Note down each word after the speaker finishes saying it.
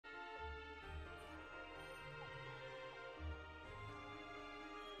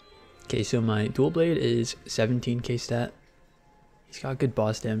Okay, so my dual blade is 17k stat. He's got good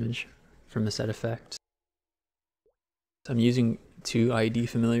boss damage from a set effect. I'm using 2 IED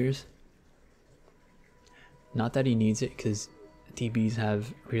familiars. Not that he needs it, because DBs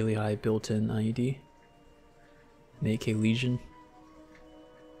have really high built-in IED. The AK Legion.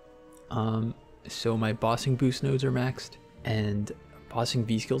 So my bossing boost nodes are maxed, and bossing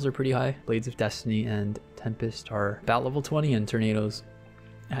V skills are pretty high. Blades of Destiny and Tempest are about level 20, and Tornadoes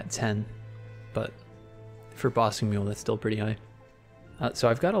at 10. But for bossing Mule, that's still pretty high. So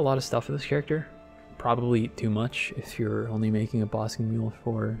I've got a lot of stuff for this character. Probably too much if you're only making a bossing Mule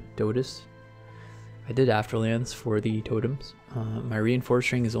for LOTUS. I did Afterlands for the totems. My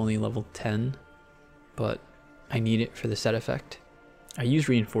reinforced ring is only level 10, but I need it for the set effect. I use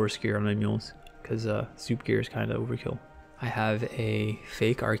reinforced gear on my mules because soup gear is kind of overkill. I have a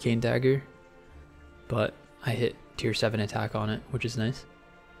fake arcane dagger, but I hit tier 7 attack on it, which is nice.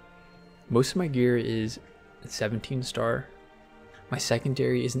 Most of my gear is 17 star. My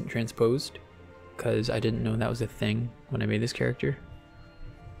secondary isn't transposed because I didn't know that was a thing when I made this character.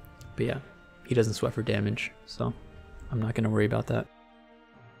 But yeah, he doesn't sweat for damage, so I'm not going to worry about that.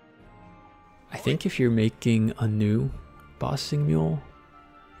 I think if you're making a new bossing mule,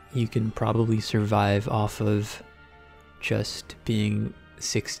 you can probably survive off of just being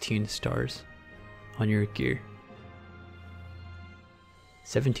 16 stars on your gear.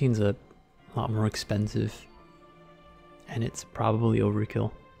 17's a lot more expensive, and it's probably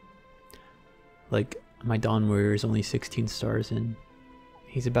overkill. Like, my Dawn Warrior is only 16 stars, and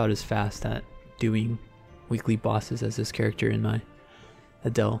he's about as fast at doing weekly bosses as this character in my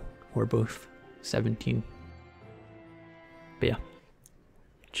Adele, who are both 17. But yeah,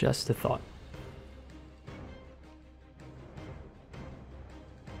 just a thought.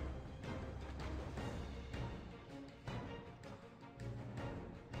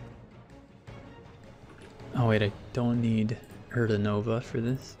 Oh wait, I don't need Nova for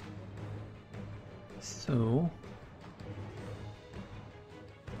this. So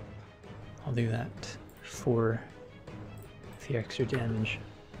I'll do that for the extra damage.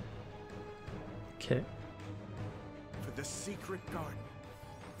 Okay. For the secret garden.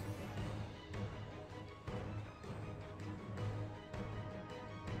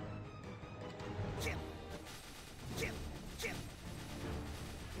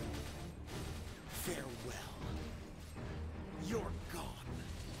 Farewell. You're gone.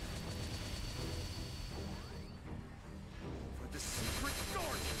 For the secret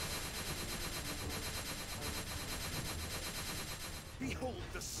garden. Behold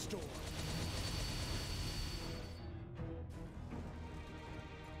the storm.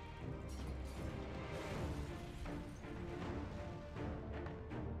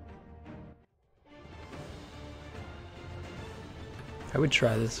 I would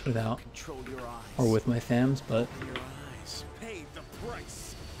try this without or with my fams, but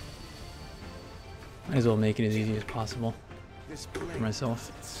might as well make it as easy as possible for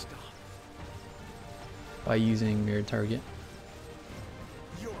myself by using mirror target.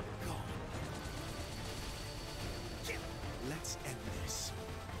 Let's end this.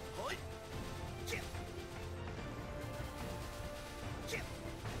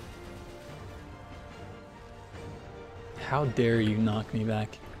 How dare you knock me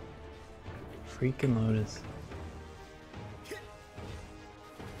back? Freaking Lotus.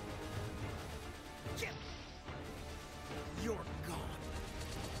 You're gone.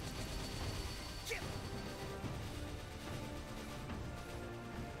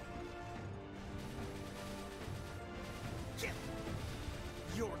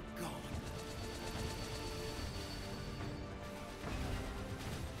 You're gone.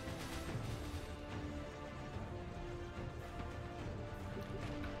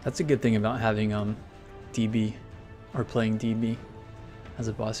 That's a good thing about having DB or playing DB as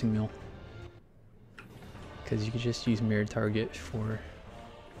a bossing mule, because you could just use mirrored target for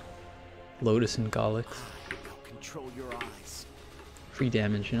Lotus and Golix. Control your eyes. Free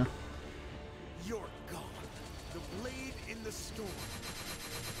damage, you know? You're gone. The blade in the storm.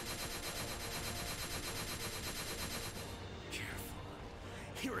 Careful.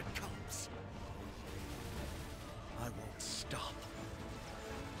 Here it comes. I won't stop.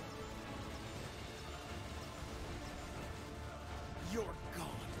 You're gone.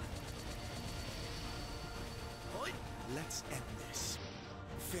 Let's end this.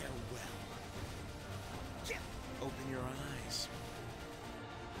 Farewell. Open your eyes.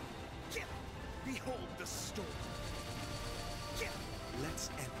 Behold the storm. Let's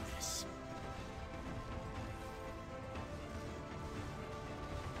end this.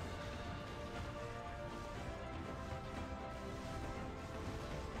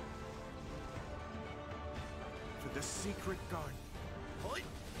 the secret garden.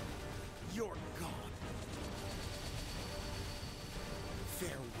 You're gone.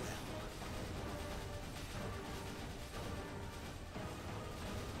 Farewell.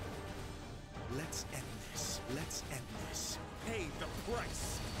 Let's end this. Let's end this. Pay the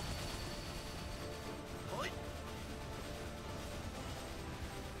price.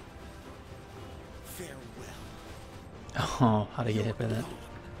 Farewell. Oh, how'd I get hit by that?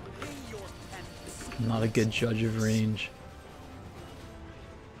 I'm not a good judge of range.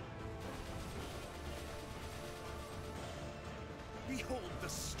 Behold the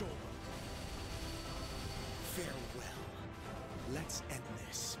storm. Farewell. Let's end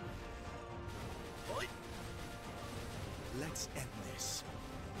this. Let's end this.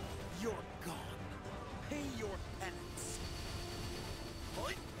 You're gone. Pay your penance.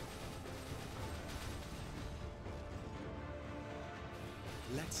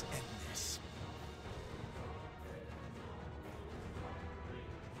 Let's end this.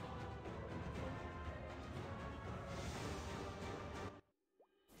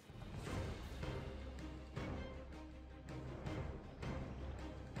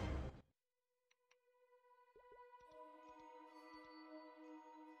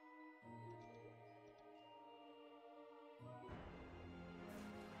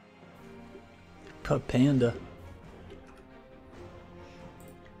 Panda.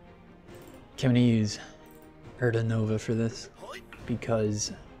 Okay, I'm gonna use Erda Nova for this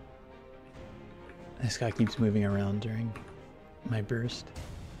because this guy keeps moving around during my burst.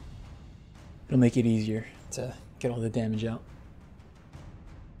 It'll make it easier to get all the damage out.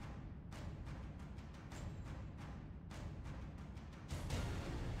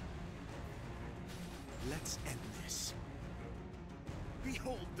 Let's end this.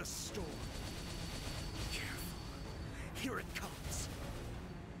 Behold the storm. Careful. Here it comes.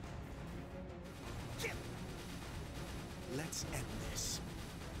 Let's end this.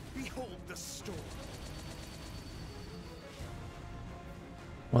 Behold the storm.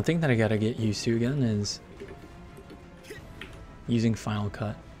 One thing that I gotta get used to again is using Final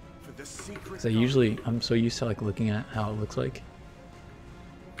Cut. For the secret. Because I'm so used to like looking at how it looks like.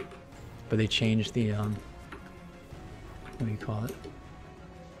 But they changed the what do you call it?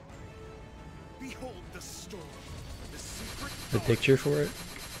 Behold the storm. The secret. The picture for it.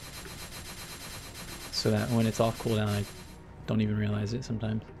 So that when it's off cooldown I don't even realize it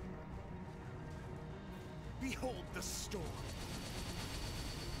sometimes. Behold the storm.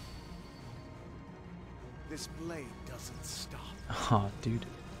 This blade doesn't stop. Aw, dude.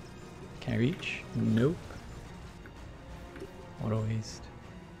 Can I reach? Nope. What a waste.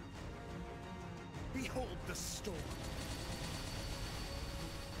 Behold the storm.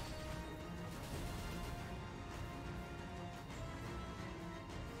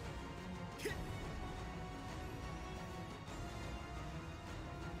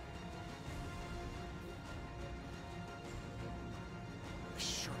 The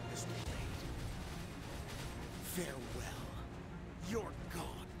sharpest blade. Farewell. You're gone.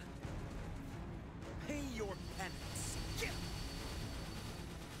 Pay your penance.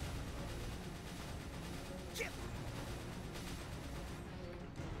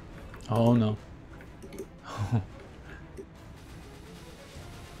 Oh no.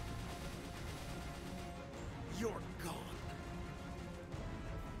 You're gone.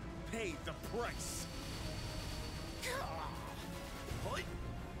 Pay the price.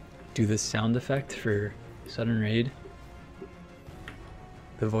 Do the sound effect for Sudden Raid.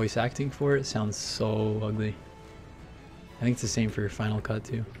 The voice acting for it sounds so ugly. I think it's the same for Final Cut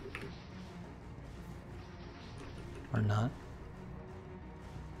too. Or not.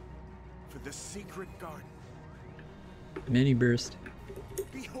 For the secret garden. Mini burst.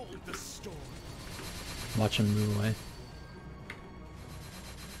 Behold the storm. Watch him move away.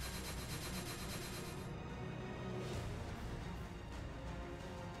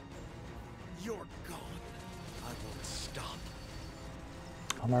 You're gone. I won't stop.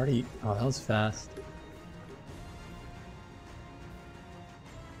 I'm already. Oh, that was fast.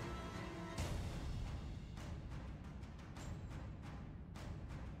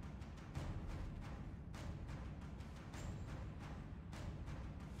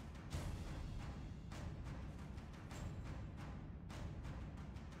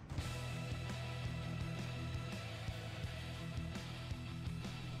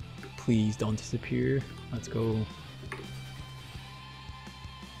 Please don't disappear. Let's go.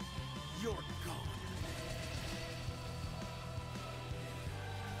 You're gone.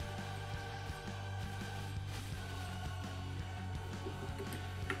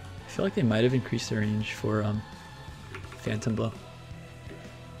 I feel like they might have increased the range for Phantom Blow.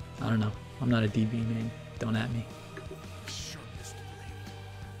 I don't know. I'm not a DB main. Don't at me.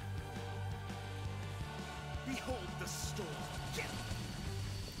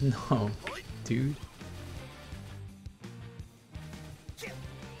 No, dude.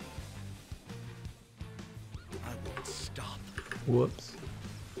 I won't stop. Whoops.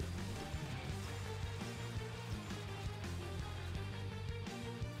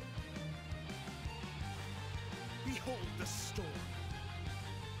 Behold the storm.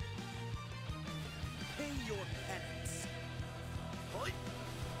 Pay your penance. Hoy!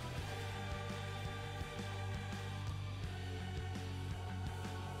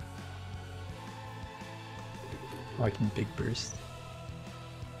 Oh, I can big burst.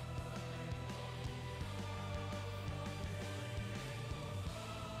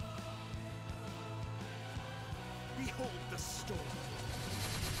 Behold the storm.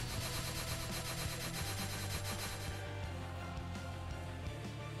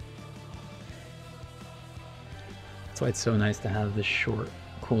 That's why it's so nice to have this short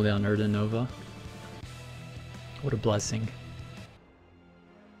cooldown Urda Nova. What a blessing.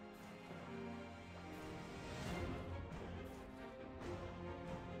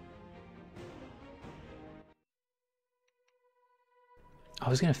 I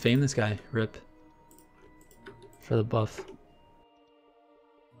was gonna fame this guy, rip. For the buff.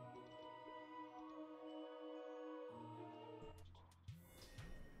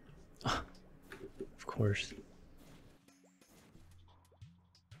 Of course.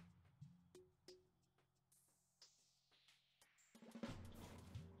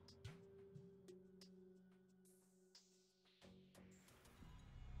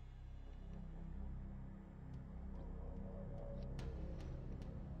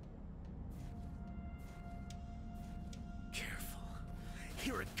 Careful.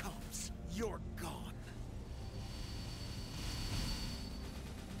 Here it comes. You're gone.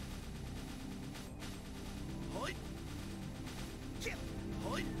 Hoy! Yeah.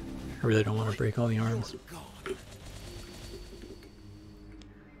 Hoy! I really don't want to break all the arms. You're gone.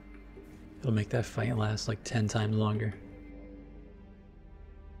 It'll make that fight last like 10 times longer.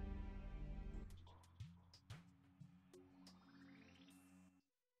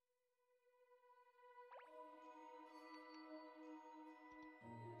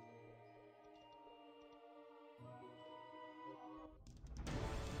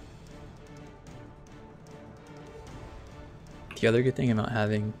 The other good thing about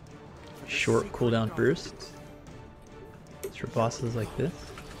having short cooldown bursts is for bosses like this.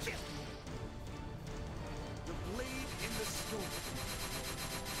 The blade in the storm.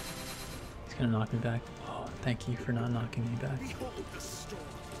 He's gonna knock me back. Oh, thank you for not knocking me back. Behold the storm.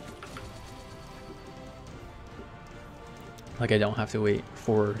 Like I don't have to wait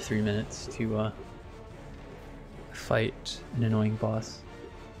 4 or 3 minutes to fight an annoying boss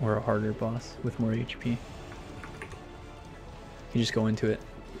or a harder boss with more HP. You just go into it.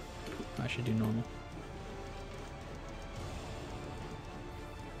 I should do normal.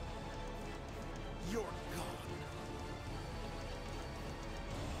 You're gone.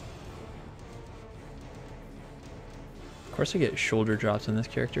 Of course I get shoulder drops on this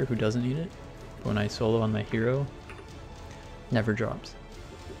character who doesn't need it. But when I solo on my hero, never drops.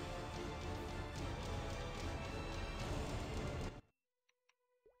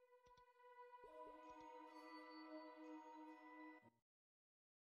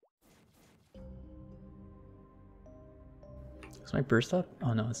 Is my burst up?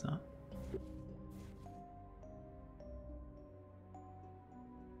 Oh no, it's not.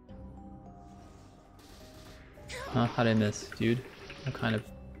 Huh? How'd I miss, dude? What kind of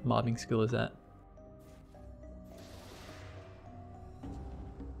mobbing skill is that?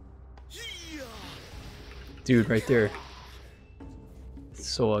 Yeah. Dude, right there. It's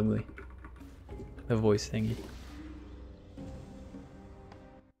so ugly. The voice thingy.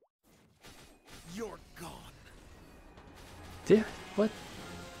 You're gone. Yeah, what?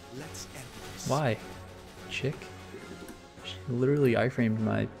 Let's end this. Why? Chick? She literally iframed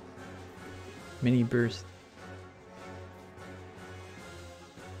my mini burst.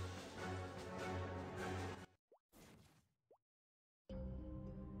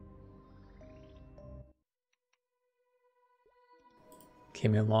 Okay,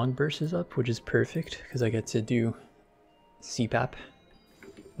 my long burst is up, which is perfect because I get to do CPAP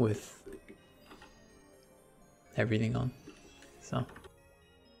with everything on. So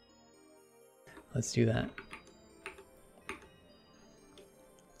let's do that.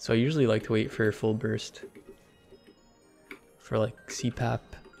 So I usually like to wait for a full burst for like CPAP,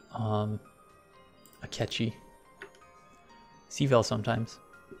 AKECHI, CVELL sometimes,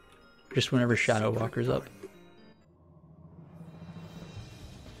 just whenever Shadow Walker's up.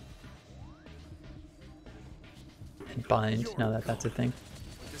 And bind, now that that's a thing.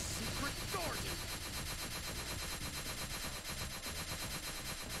 The secret garden.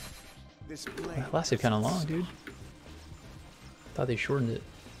 This blade That lasted kind of long, dude. Thought they shortened it.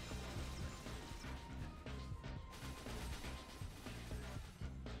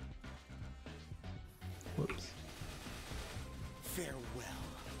 Whoops. Farewell.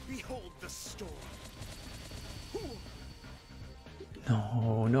 Behold the storm.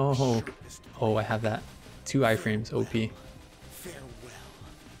 No, no. Oh, I have that. 2 iframes, OP. Farewell.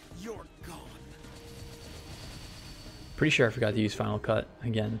 You're gone. Pretty sure I forgot to use Final Cut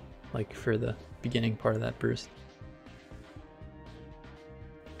again, like for the beginning part of that burst.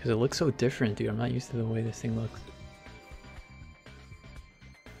 Because it looks so different, dude. I'm not used to the way this thing looks.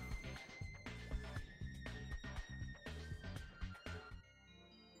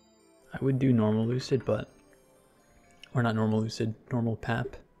 I would do normal lucid, but... Or not normal lucid, normal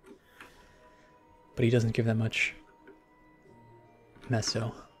PAP. But he doesn't give that much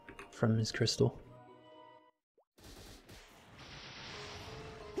meso from his crystal.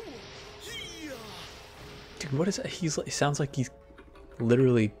 Dude, what is that? He's like, it sounds like he's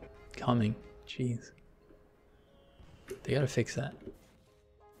literally coming. Jeez. They gotta fix that.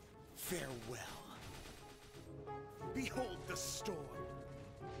 Farewell. Behold the storm.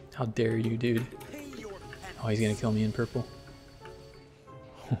 How dare you, dude. Pay your Oh, he's gonna kill me in purple.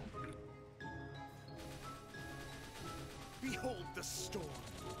 Behold the storm.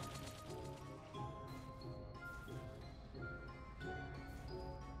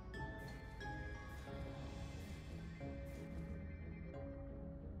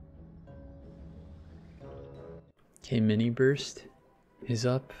 Okay, mini burst is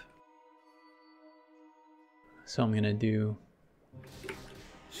up. So I'm gonna do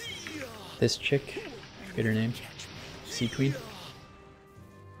this chick. I forget her name. CQUEEN.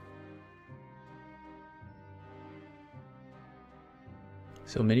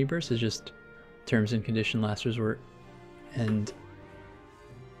 So mini burst is just terms and condition last resort and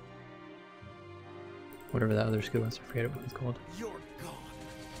whatever that other skill is. I forget what it's called. You're gone.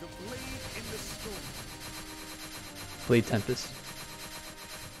 The blade in the storm. Blade Tempest.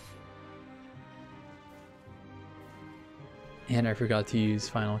 And I forgot to use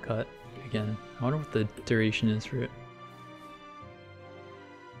Final Cut again. I wonder what the duration is for it.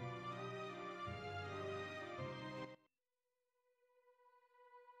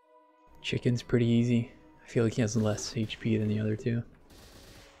 Chicken's pretty easy. I feel like he has less HP than the other two.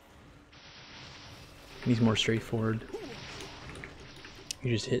 He's more straightforward.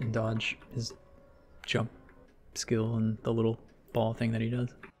 You just hit and dodge his jump skill and the little ball thing that he does.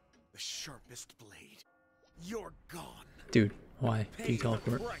 The sharpest blade. You're gone. Dude, why do Pay you the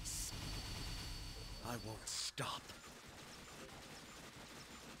teleport? price. I won't stop.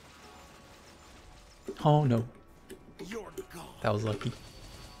 Oh no, You're gone. that was lucky.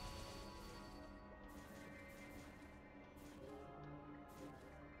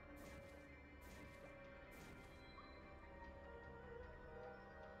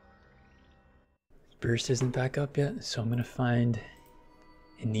 Burst isn't back up yet, so I'm gonna find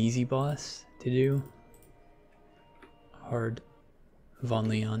an easy boss to do. Hard Von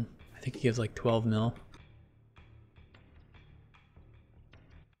Leon. I think he gives like 12 mil.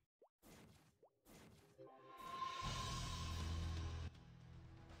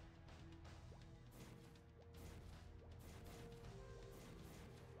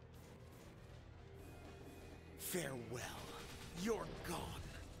 Farewell. You're gone.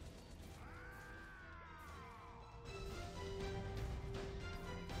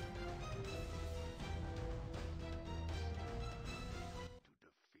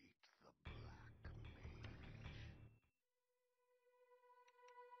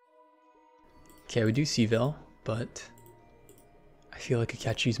 Okay, I would do CVELL, but I feel like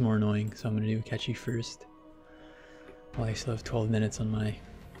AKECHI's more annoying, so I'm gonna do AKECHI first. While I still have 12 minutes on my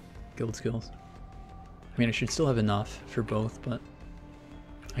guild skills. I mean, I should still have enough for both, but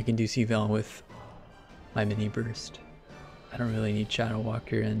I can do CVELL with my mini burst. I don't really need Shadow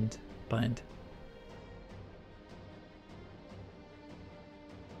Walker and Bind.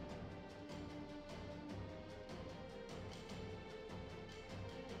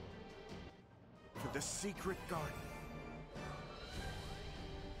 For the secret garden.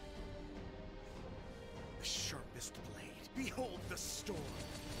 The sharpest blade. Behold the storm.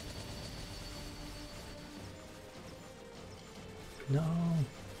 No.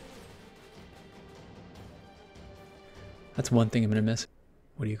 That's one thing I'm gonna miss.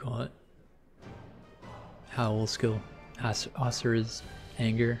 What do you call it? Howl skill. Asura's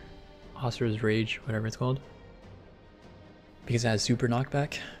Anger. Asura's Rage, whatever it's called. Because it has super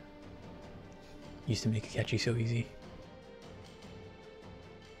knockback. Used to make AKECHI so easy.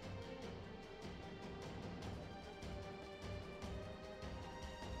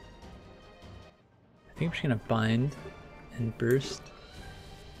 think I'm just gonna bind and burst.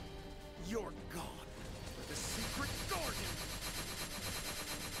 You're gone. The secret guardian.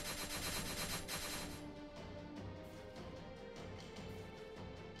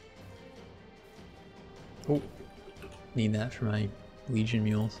 Oh, need that for my Legion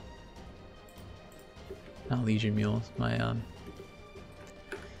mules. Not Legion mules, my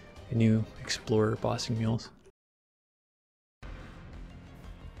new Explorer bossing mules.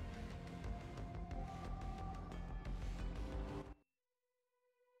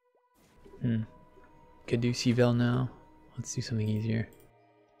 Could do CVELL now. Let's do something easier.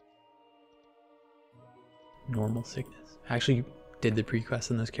 Normal sickness. I actually did the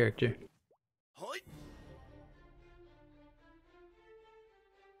pre-quest on this character. Hoit.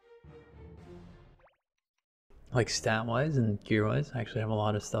 Like stat-wise and gear-wise, I actually have a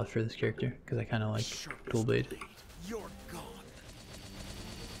lot of stuff for this character because I kind of like dual blade. You're gone.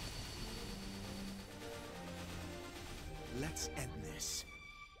 Let's end this.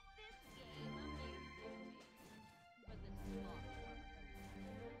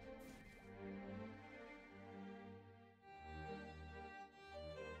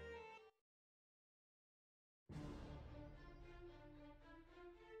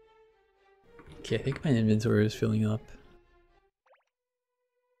 Okay, I think my inventory is filling up.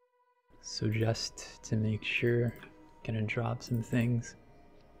 So just to make sure, gonna drop some things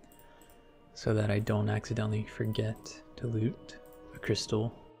so that I don't accidentally forget to loot a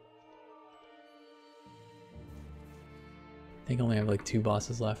crystal. I think I only have like 2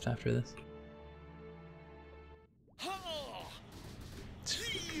 bosses left after this.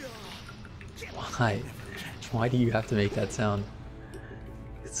 Why? Why do you have to make that sound?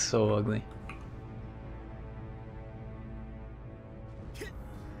 It's so ugly.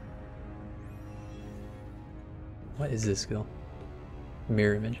 What is this skill?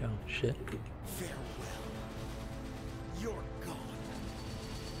 Mirror image, oh shit. Farewell. You're gone.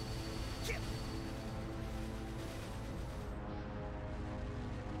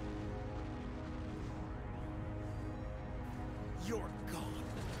 You're gone.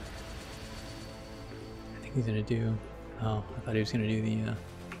 I think he's gonna do... Oh, I thought he was gonna do the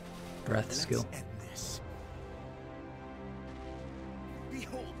breath skill. Let's end this.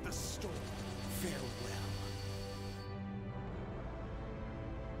 Behold the storm. Farewell.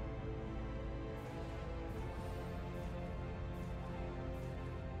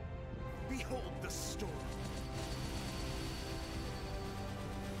 Behold the storm.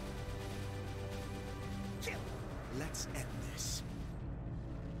 Let's end this.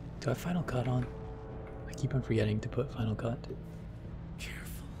 Do I have Final Cut on? I keep on forgetting to put Final Cut.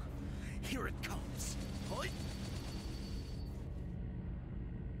 Careful. Here it comes. Hoit.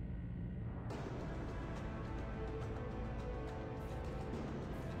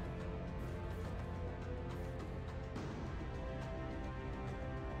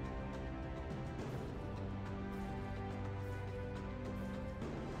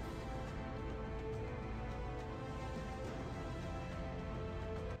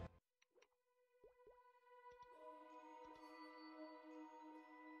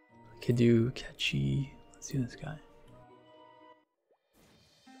 Could do AKECHI. Let's do this guy.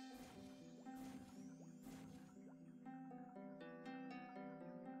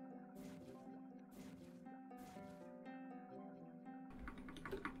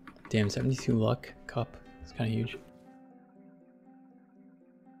 Damn, 72 luck cup. It's kind of huge.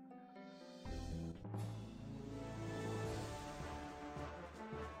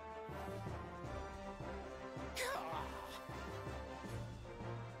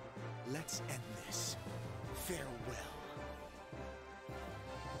 Let's end this. Farewell.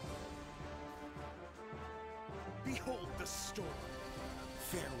 Behold the storm.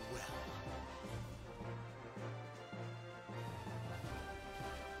 Farewell.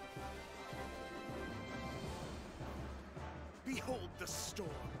 Behold the storm.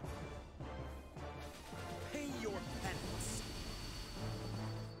 Pay your penance.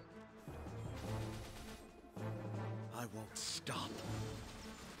 I won't stop.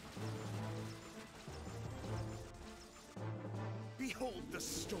 Behold the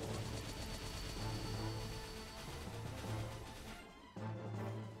storm.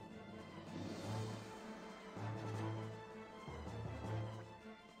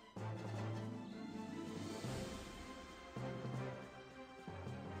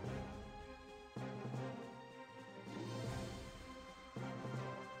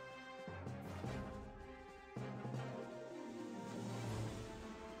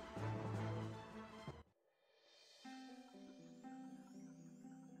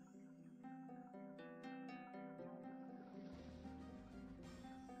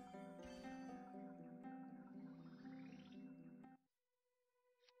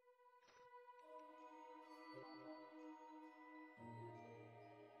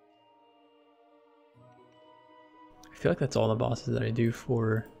 feel like that's all the bosses that I do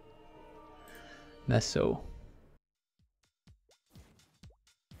for Meso.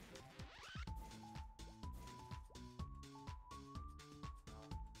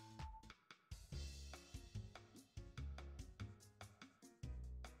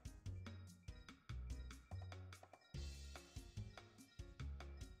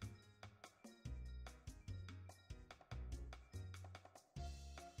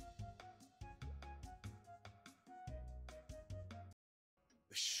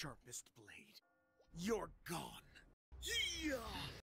 The sharpest blade. You're gone.